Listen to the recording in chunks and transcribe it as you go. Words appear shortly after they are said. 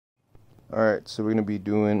Alright, so we're going to be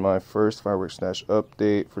doing my first fireworks stash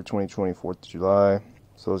update for 2020 4th of July.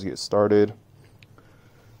 So let's get started.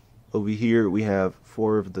 Over here we have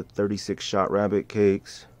 4 of the 36 shot rabbit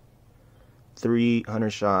cakes, 3 100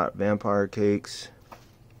 shot vampire cakes.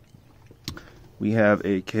 We have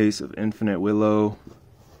a case of infinite willow,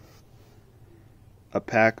 a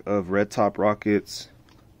pack of red top rockets,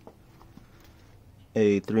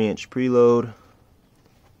 a 3-inch preload,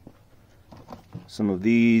 some of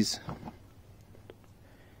these,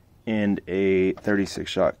 and a 36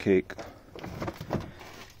 shot cake.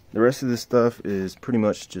 The rest of this stuff is pretty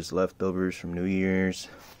much just leftovers from New Year's.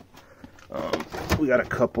 We got a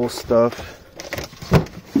couple stuff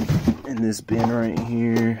in this bin right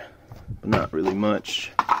here, but not really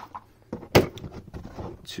much.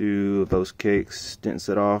 2 of those cakes didn't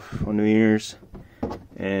set off on New Year's,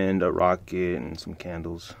 and a rocket and some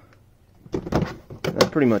candles. That's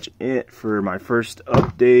pretty much it for my first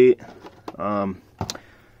update.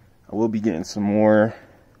 I will be getting some more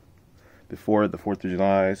before the 4th of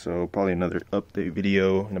July, so probably another update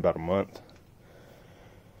video in about a month.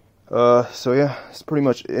 So yeah, that's pretty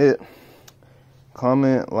much it.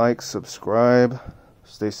 Comment, like, subscribe.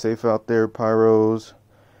 Stay safe out there, pyros.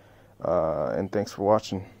 And thanks for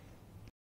watching.